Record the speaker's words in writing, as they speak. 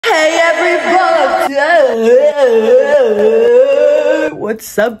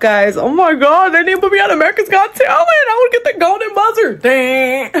What's up, guys? Oh my god, they didn't put me on America's Got Talent. I would get the golden buzzer.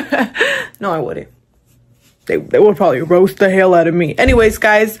 Dang. No, I wouldn't. They would probably roast the hell out of me. Anyways,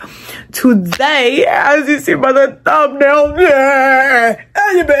 guys, today, as you see by the thumbnail,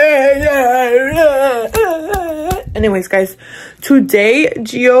 anyways, guys, today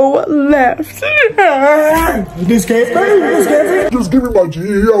Gio left. This can't just give me my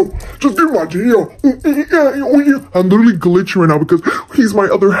Gio. Just give me my Gio. I'm literally glitching right now because he's my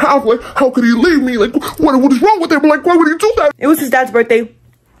other half. Like, how could he leave me? Like, what is wrong with him? Like, why would he do that? It was his dad's birthday,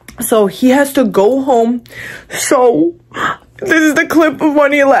 so he has to go home. So this is the clip of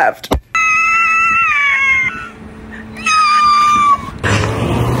when he left.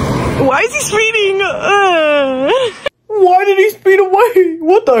 Why is he speeding? Why did he speed away?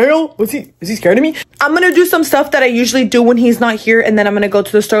 What the hell? Is he scared of me? I'm gonna do some stuff that I usually do when he's not here, and then I'm gonna go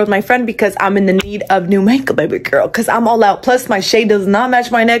to the store with my friend because I'm in the need of new makeup, baby girl, because I'm all out. Plus my shade does not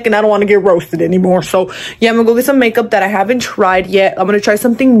match my neck and I don't want to get roasted anymore. So yeah, I'm gonna go get some makeup that I haven't tried yet. I'm gonna try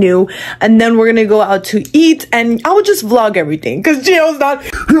something new, and then we're gonna go out to eat, and I will just vlog everything because Gio's not.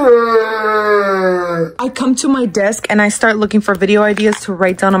 I come to my desk and I start looking for video ideas to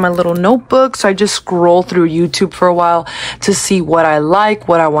write down on my little notebook. So I just scroll through YouTube for a while to see what I like,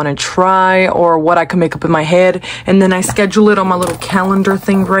 what I want to try, or what I can make up in my head, and then I schedule it on my little calendar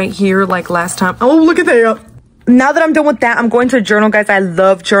thing right here like last time. Oh, look at that. Now that I'm done with that, I'm going to journal, guys. I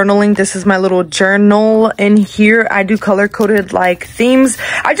love journaling. This is my little journal. In here, I do color-coded, like, themes.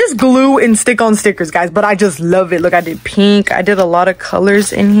 I just glue and stick on stickers, guys, but I just love it. Look, I did pink. I did a lot of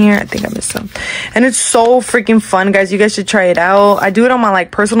colors in here. I think I missed some. And it's so freaking fun, guys. You guys should try it out. I do it on my, like,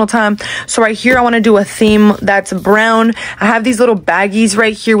 personal time. So right here, I want to do a theme that's brown. I have these little baggies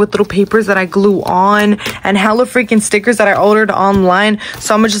right here with little papers that I glue on and hella freaking stickers that I ordered online.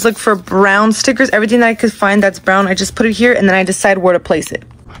 So I'm going to just look for brown stickers. Everything that I could find that's brown, I just put it here, and then I decide where to place it.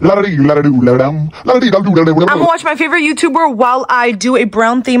 I'm gonna watch my favorite YouTuber while I do a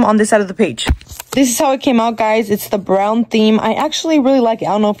brown theme on this side of the page. This is how it came out, guys. It's the brown theme. I actually really like it. I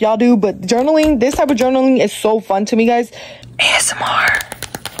don't know if y'all do, but journaling, this type of journaling is so fun to me, guys. ASMR.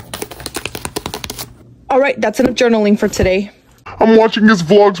 All right, that's enough journaling for today. I'm watching his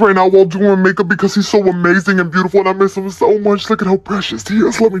vlogs right now while doing my makeup because he's so amazing and beautiful, and I miss him so much. Look at how precious he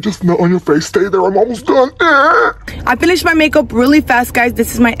is. Let me just melt on your face. Stay there. I'm almost done. I finished my makeup really fast, guys.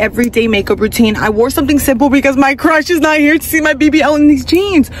 This is my everyday makeup routine. I wore something simple because my crush is not here to see my BBL in these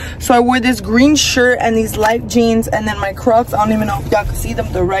jeans. So I wore this green shirt and these light jeans, and then my Crocs. I don't even know if y'all can see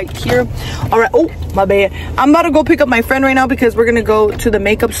them. They're right here. All right. Oh, my bad. I'm about to go pick up my friend right now because we're going to go to the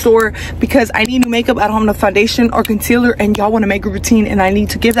makeup store because I need new makeup. I don't have enough foundation or concealer, and y'all want to make a routine, and I need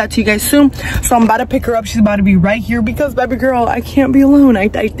to give that to you guys soon. So I'm about to pick her up. She's about to be right here because, baby girl, I can't be alone. I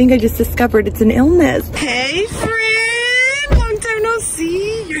think I just discovered it's an illness. Hey, friend. Long time no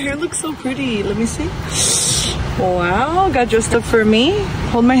see. Your hair looks so pretty. Let me see. Wow. Got dressed up for me.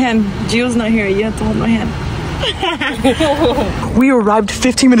 Hold my hand. Gio's not here. You have to hold my hand. We arrived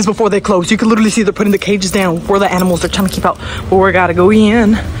 15 minutes before they closed. You can literally see they're putting the cages down for the animals they're trying to keep out. But we gotta go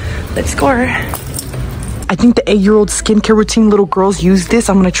in. Let's go. I think the 8-year-old skincare routine little girls use this.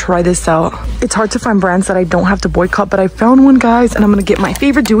 I'm gonna try this out. It's hard to find brands that I don't have to boycott, but I found one, guys, and I'm gonna get my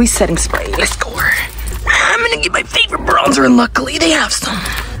favorite dewy setting spray. Let's go. I'm gonna get my favorite bronzer, and luckily they have some.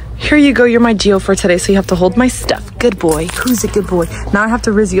 Here you go. You're my Gio for today, so you have to hold my stuff. Good boy. Who's a good boy? Now I have to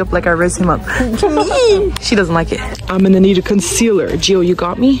rizz you up like I rizz him up. She doesn't like it. I'm gonna need a concealer. Gio, you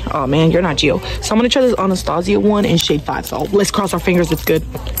got me? Oh man, you're not Gio. So I'm gonna try this Anastasia one in shade 5. So let's cross our fingers. It's good.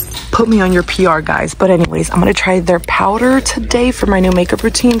 Put me on your PR, guys. But anyways, I'm gonna try their powder today for my new makeup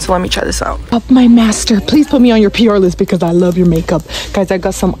routine. So let me try this out. Up my master, please put me on your PR list because I love your makeup. Guys, I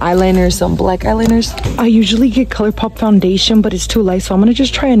got some eyeliners, some black eyeliners. I usually get ColourPop foundation, but it's too light, so I'm gonna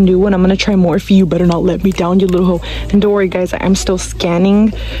just try a new one. I'm gonna try Morphe. You better not let me down, you little hoe. And don't worry, guys, I'm still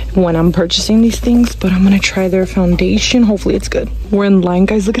scanning when I'm purchasing these things, but I'm gonna try their foundation. Hopefully it's good. We're in line,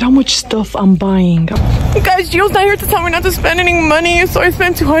 guys. Look at how much stuff I'm buying. Guys, Gio's not here to tell me not to spend any money, so I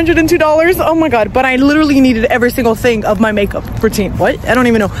spent $202. Oh my god, but I literally needed every single thing of my makeup routine. What? I don't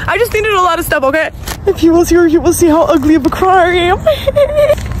even know. I just needed a lot of stuff, okay? If he was here, he will see how ugly of a crier I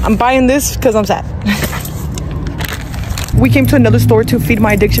am. I'm buying this because I'm sad. We came to another store to feed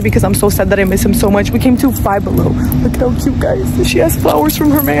my addiction because I'm so sad that I miss him so much. We came to Five Below. Look at how cute, guys. She has flowers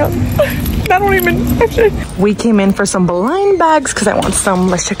from her man. I don't even... We came in for some blind bags because I want some.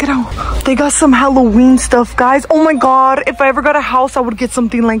 Let's check it out. They got some Halloween stuff, guys. Oh my god. If I ever got a house, I would get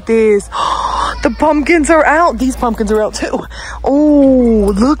something like this. The pumpkins are out. These pumpkins are out too.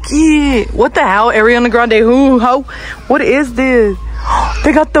 Oh, look it. What the hell? Ariana Grande, who? How? What is this?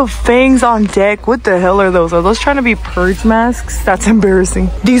 They got the fangs on deck. What the hell are those? Are those trying to be purge masks? That's embarrassing.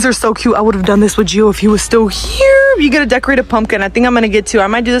 These are so cute. I would have done this with Gio if he was still here. You get a decorated pumpkin. I think I'm gonna get two. I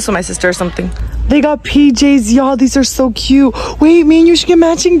might do this with my sister or something. They got PJs, y'all. These are so cute. Wait, me and you should get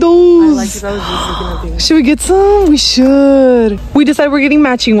matching those. I like it. I was just thinking of. Should we get some? We should. We decided we're getting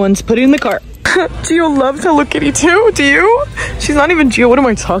matching ones. Put it in the cart. Gio loves Hello Kitty too. Do you? She's not even Gio. What am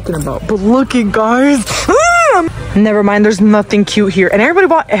I talking about? But look it, guys. Never mind, there's nothing cute here. And everybody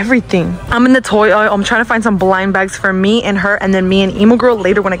bought everything. I'm in the toy aisle. I'm trying to find some blind bags for me and her, and then me and Emo Girl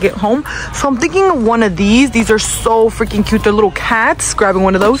later when I get home. So I'm thinking of one of these. These are so freaking cute. They're little cats. Grabbing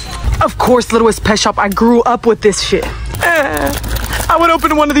one of those. Of course, Littlest Pet Shop. I grew up with this shit. I would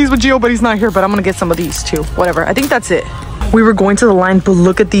open one of these with Gio, but he's not here. But I'm gonna get some of these too. Whatever. I think that's it. We were going to the line, but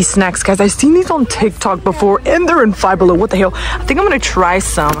look at these snacks, guys. I've seen these on TikTok before, and they're in Five Below. What the hell? I think I'm gonna try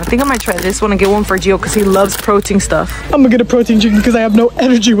some. I think I might try this one and get one for Gio because he loves protein stuff. I'm gonna get a protein drink because I have no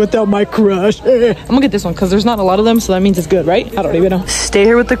energy without my crush. I'm gonna get this one because there's not a lot of them, so that means it's good, right? I don't even know. Stay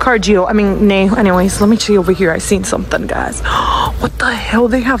here with the car, Gio. I mean, nay. Anyways, let me see over here. I seen something, guys. What the hell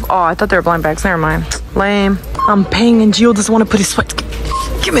they have? Oh, I thought they were blind bags. Never mind. Lame. I'm paying, and Gio doesn't want to put his sweat.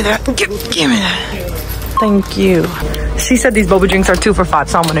 Give me that. Give me that. Thank you. She said these boba drinks are 2 for $5,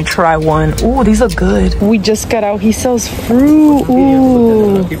 so I'm gonna try one. Ooh, these look good. We just got out. He sells fruit.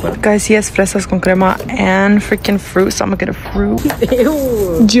 Ooh. Guys, he has fresas con crema and freaking fruit, so I'm gonna get a fruit.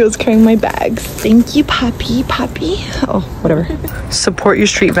 Ew. Gio's carrying my bags. Thank you, Poppy. Oh, whatever. Support your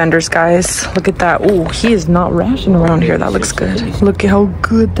street vendors, guys. Look at that. Ooh, he is not rationing around here. That looks good. Look at how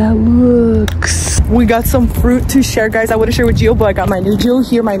good that looks. We got some fruit to share, guys. I would have shared with Gio, but I got my new Gio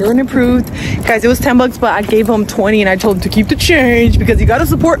here, my new and improved. Guys, it was $10, but I gave him 20 and I told him to keep the change because you gotta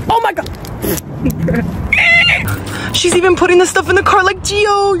support. Oh my god. She's even putting the stuff in the car like,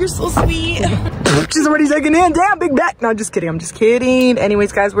 Gio, you're so sweet. She's already taking in. Damn, big back. No, just kidding. I'm just kidding.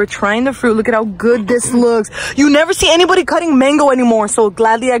 Anyways, guys, we're trying the fruit. Look at how good this looks. You never see anybody cutting mango anymore, so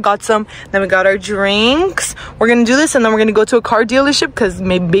gladly I got some. Then we got our drinks. We're gonna do this and then we're gonna go to a car dealership because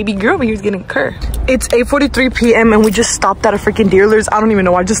my baby girl over here is getting curved. It's 8:43 p.m. and we just stopped at a freaking dealer's. I don't even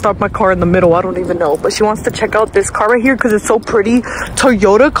know. I just stopped my car in the middle. I don't even know. But she wants to check out this car right here because it's so pretty.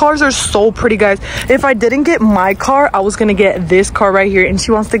 Toyota cars are so pretty, guys. If I didn't get my car, I was gonna get this car right here, and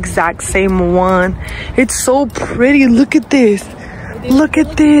she wants the exact same one. It's so pretty. Look at this. Look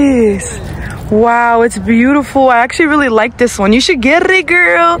at this. Wow, it's beautiful. I actually really like this one. You should get it,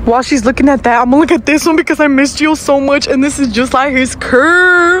 girl. While she's looking at that, I'm gonna look at this one because I miss Gio so much, and this is just like his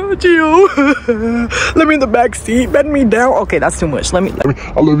curve. Gio, let me in the back seat. Bend me down. Okay, that's too much. Let me.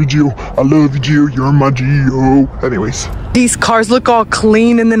 I love you, Gio. I love you, Gio. You're my Gio. Anyways. These cars look all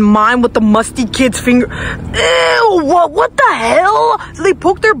clean, and then mine with the musty kid's finger. Ew, what the hell? So they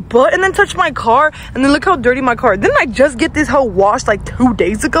poked their butt and then touched my car, and then look how dirty my car. Didn't I just get this hell washed like 2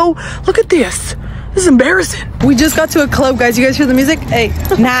 days ago? Look at this. This is embarrassing. We just got to a club, guys. You guys hear the music? Hey,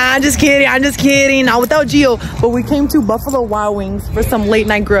 nah, I'm just kidding. I'm just kidding. Not without Gio. But we came to Buffalo Wild Wings for some late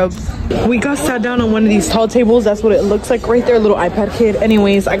night grub. We got sat down on one of these tall tables. That's what it looks like right there. A little iPad kid.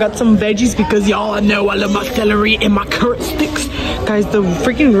 Anyways, I got some veggies because y'all know I love my celery and my carrot sticks. Guys, the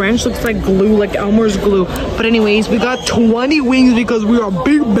freaking ranch looks like glue, like Elmer's glue. But anyways, we got 20 wings because we are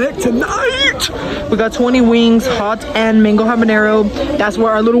big back tonight. We got 20 wings, hot and mango habanero. That's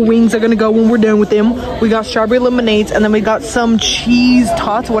where our little wings are gonna go when we're done with them. We got strawberry lemonades, and then we got some cheese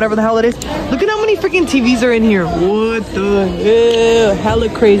tots, whatever the hell it is. Look at how many freaking TVs are in here. What the hell? Hella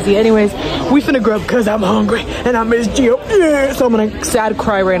crazy. Anyways, we finna grub because I'm hungry and I miss Gio. Yeah. So I'm gonna sad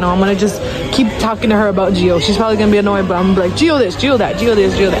cry right now. I'm gonna just keep talking to her about Gio. She's probably gonna be annoyed, but I'm like, Gio this, Gio that, Gio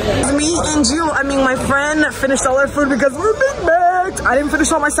this, Gio that. Me and Gio, I mean my friend, finished all our food because we're big bagged. I didn't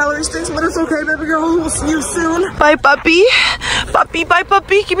finish all my celery sticks, but it's okay, baby girl. We'll see you soon. Bye, puppy. Puppy, bye,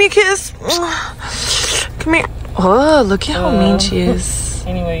 puppy. Give me a kiss. Come here. Oh, look at how mean she is.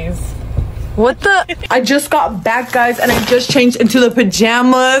 Anyways. What the? I just got back, guys, and I just changed into the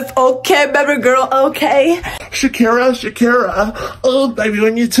pajamas. Okay, baby girl, okay. Shakira. Oh, baby,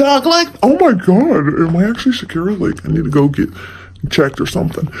 when you talk like... Oh my god, am I actually Shakira? Like, I need to go get checked or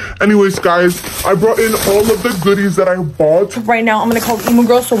something. Anyways, guys, I brought in all of the goodies that I bought. Right now, I'm gonna call Emo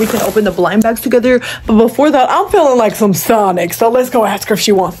Girl so we can open the blind bags together. But before that, I'm feeling like some Sonic, so let's go ask her if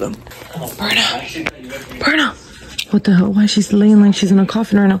she wants them. Berna. What the hell? Why is she laying like she's in a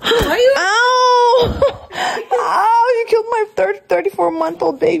coffin right now? Are you? Ow! Ow! You killed my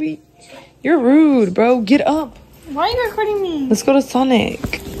 34-month-old baby. You're rude, bro. Get up. Why are you recording me? Let's go to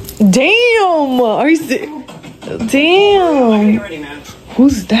Sonic. Damn! Are you sick? Damn!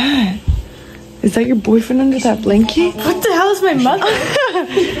 Who's that? Is that your boyfriend under that blanket? What the hell is my mother?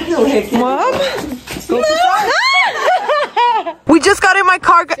 Mom? We just got in my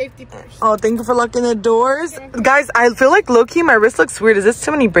car. Safety first. Oh, thank you for locking the doors. Guys, I feel like low-key my wrist looks weird. Is this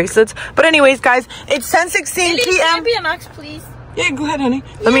too many bracelets? But anyways, guys, it's 10:16 p.m. Can I be an ox, please? Yeah, go ahead, honey.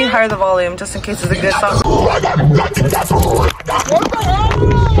 Let me higher the volume just in case it's a good song.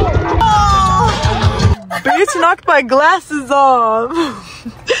 Bitch knocked my glasses off.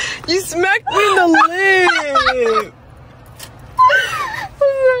 You smacked me in the lip.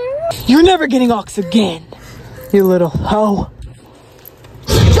 You're never getting ox again, you little hoe.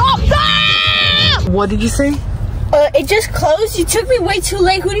 What did you say? It just closed. You took me way too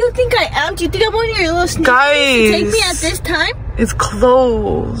late. Who do you think I am? Do you think I'm one of your little sneakers? Guys, Take me at this time? It's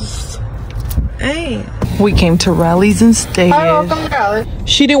closed. Hey. We came to Rally's instead. Welcome to Rally.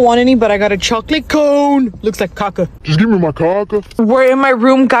 She didn't want any, but I got a chocolate cone. Looks like caca. Just give me my caca. We're in my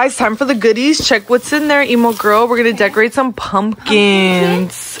room, guys. Time for the goodies. Check what's in there, emo girl. We're gonna decorate some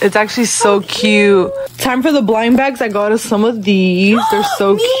pumpkins. It's actually so cute. Time for the blind bags. I got us some of these. They're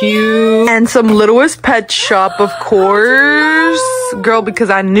so cute. And some Littlest Pet Shop, of course. Girl,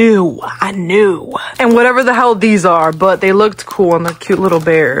 because I knew. And whatever the hell these are, but they looked cool and they're cute little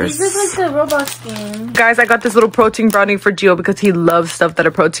bears. This is like the Roblox game. Guys, I got this little protein brownie for Gio because he loves stuff that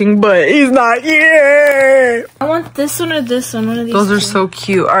are protein, but he's not here. I want this one or this one. One of these. Those are so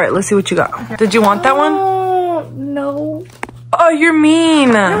cute. All right, let's see what you got. Did you want that one? Oh, no. Oh, you're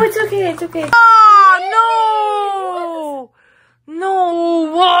mean. No, it's okay. It's okay. Oh, no.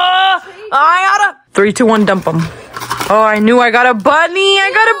 No. I gotta. 3, 2, 1, dump them. Oh, I knew I got a bunny.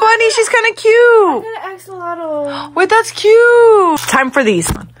 She's kind of cute. I got an axolotl. Wait, that's cute. Time for these.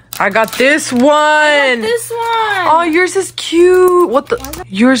 I got this one. This one. Oh, yours is cute. What the?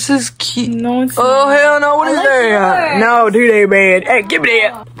 Yours is cute. No, it's Oh, not. hell no. What is that? No, dude, they man. Hey, give me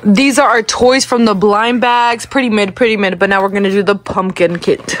that. These are our toys from the blind bags. Pretty mid. But now we're going to do the pumpkin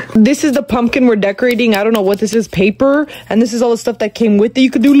kit. This is the pumpkin we're decorating. I don't know what this is. Paper. And this is all the stuff that came with it.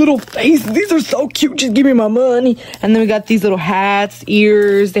 You could do little faces. These are so cute. Just give me my money. And then we got these little hats,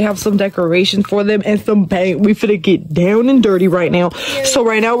 ears. They have some decorations for them and some paint. We finna get down and dirty right now. So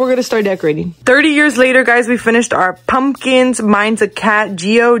right now we're going to start decorating. 30 years later, guys, we finished our pumpkins. Mine's a cat,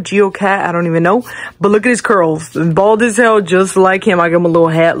 Geo cat. I don't even know. But look at his curls. Bald as hell, just like him. I give him a little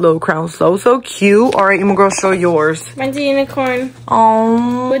hat, little crown. So cute. All right, emo girl, show yours. Mine's a unicorn.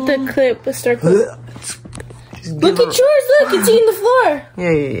 Oh. With the clip, the star clip. Look at yours. Look, it's eating the floor.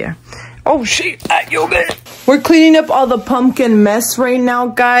 Yeah. Oh shit, you good? We're cleaning up all the pumpkin mess right now,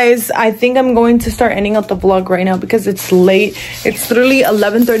 guys. I think I'm going to start ending up the vlog right now because it's late. It's literally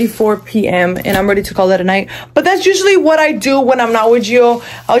 11:34 p.m. and I'm ready to call it a night. But that's usually what I do when I'm not with you.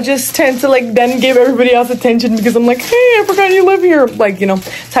 I'll just tend to like then give everybody else attention because I'm like, hey, I forgot you live here. Like, you know,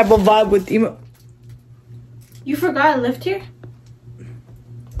 type of vibe with emo. You forgot I lived here?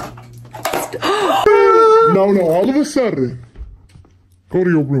 No, all of a sudden. Go to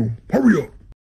your room. Hurry up.